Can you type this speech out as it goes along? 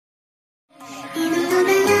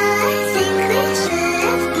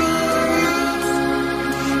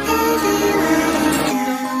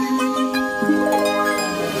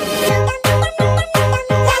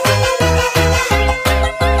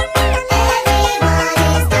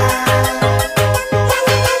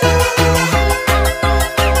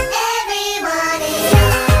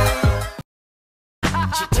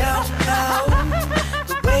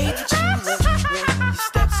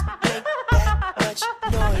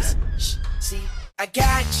See, I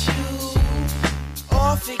got you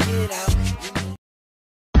all figured out.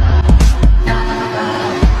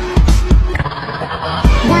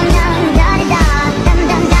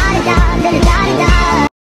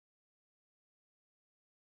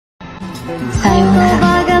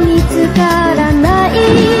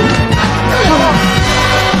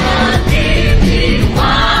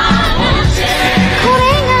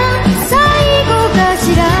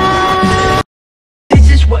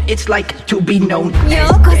 It's like to be known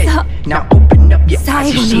as dead. Now open up your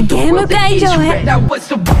eyes, you see the world that is red. Now what's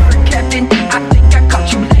the word, Captain? I think I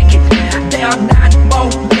caught you legging. There are 9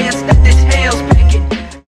 more lands that this hell's packing.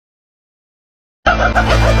 Oh,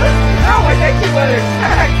 I think you better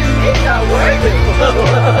attack you. It's not working.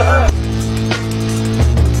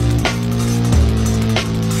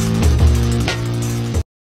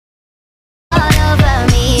 All over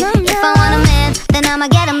me. If I want a man, then I'ma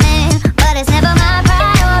get a man. But it's never my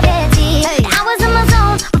priority. I was in my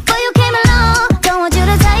zone before you came along. Don't want you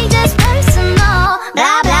to take this personal.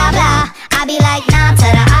 Blah, blah, blah. I be like, nah to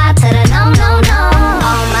the I to the no, no, no.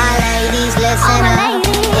 All my ladies, listen up.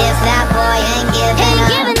 If that boy ain't giving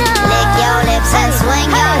up, lick your lips and swing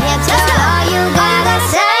your hips. Girl, all you gotta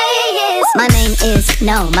say is my name is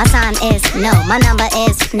no, my sign is no, my number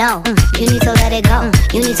is no. You need to let it go.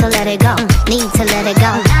 You need to let it go. Need to let it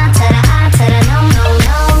go. Nah to the I to the no, no,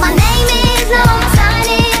 no. My name is no, my sign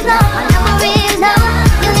is no, my number is no.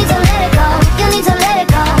 You need to let it go. You need to let it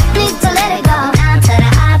go. Need to let it go. Nah to the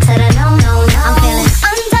I to the no, no, no. I'm feeling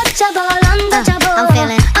untouchable, untouchable. I'm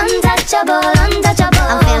feeling untouchable, untouchable.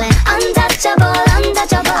 I'm feeling untouchable,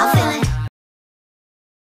 untouchable. I'm feeling.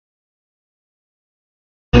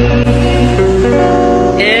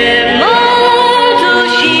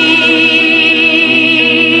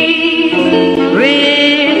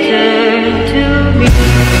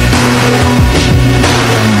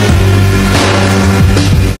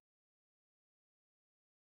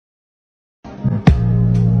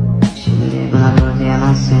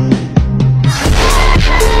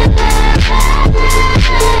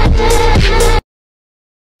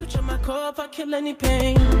 If I kill any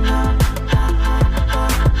pain,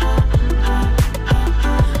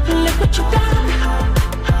 look what you done.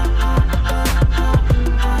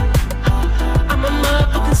 I'm a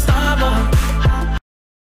motherfucking star boy.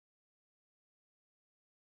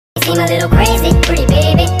 Seem a little crazy, pretty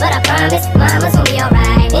baby, but I promise mama's gonna be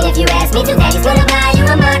alright. And if you ask me to, daddy's gonna buy you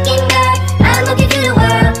a mockingbird. I'ma give you the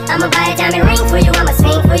world. I'ma buy a diamond ring for you. I'ma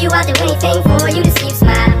sing for you. I'll do anything for you to see you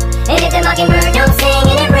smile. And if the mockingbird don't sing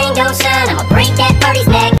and that ring don't shine, I'ma break that birdie's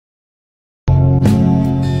neck.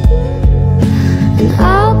 And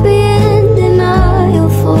I'll be in denial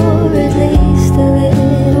for at least a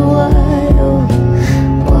little while.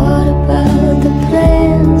 What about the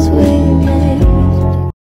plans we made?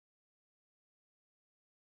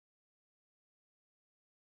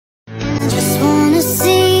 Just wanna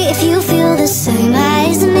see if you feel the same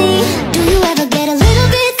as me. Do you ever get a little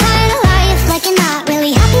bit tired of life? Like you're not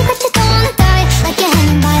really happy but you don't wanna die. Like you're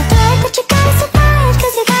hanging by a thread but you gotta survive.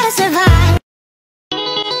 Cause you gotta survive.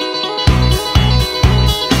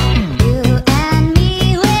 You and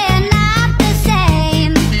me, we're not the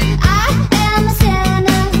same. I am a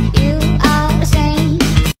sinner, you are the same.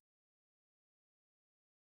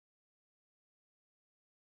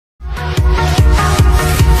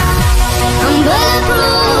 I'm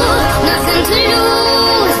bulletproof, nothing to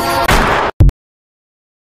lose.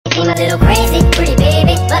 Seem a little crazy, pretty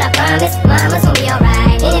baby, but I promise mama's gonna be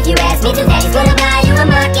alright. And if you ask me to, daddy's gonna buy you a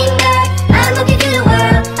mockingbird. I'ma give you the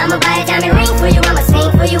world. I'ma buy a diamond ring for you. I'ma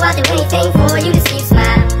sing for you. I'll do anything for you to see you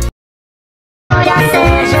smile. Ya sé,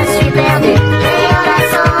 je suis perdu. Mi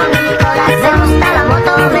corazón, mi corazón. Me gusta la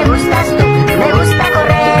moto, me gustas tú. Me gusta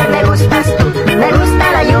correr, me gustas tú. Me gusta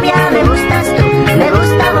la lluvia, me gustas tú. Me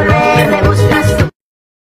gusta volver, me gustas tú.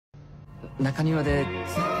 中庭で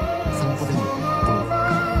散歩でもどう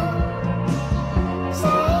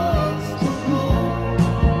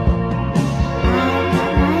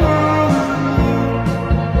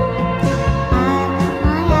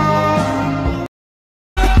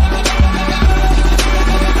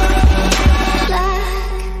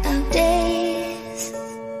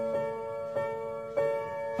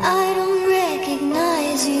？I don't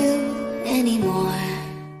recognize you anymore.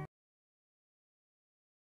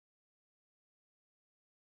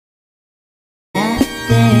 That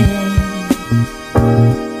day,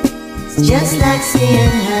 it's just like seeing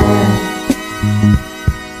her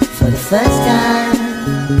for the first time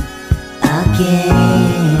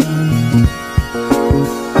again.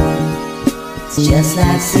 It's just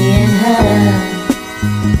like seeing her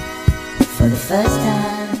for the first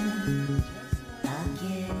time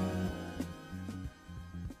again.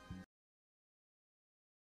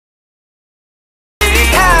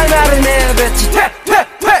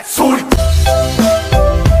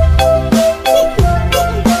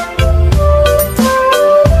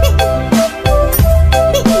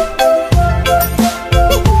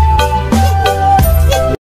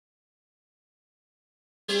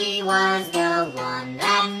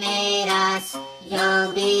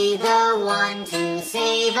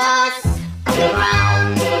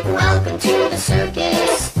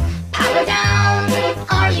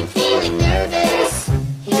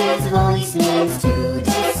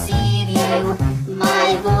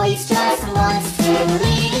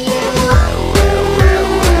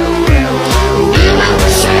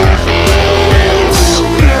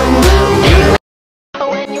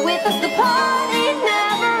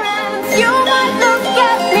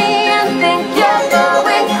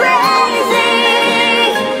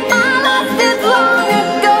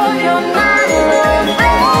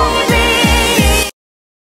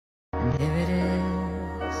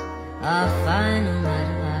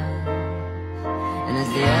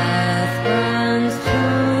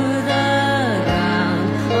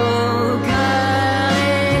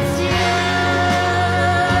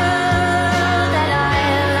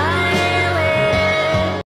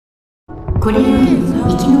 これより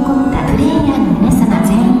生き残ったプレイヤーの皆様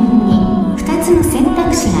全員に2つの選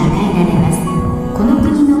択肢が与えられます。この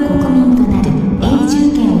国の国民となる永住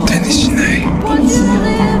権を手にしないか手にしな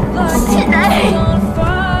いかお答えくださ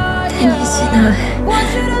い。手にしない。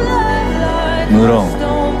無論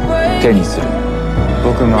手にする。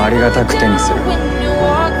僕もありがたく手にする。俺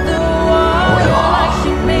は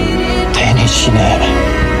手にしね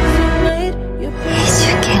え。永住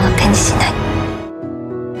権を手にしない。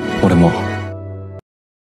俺も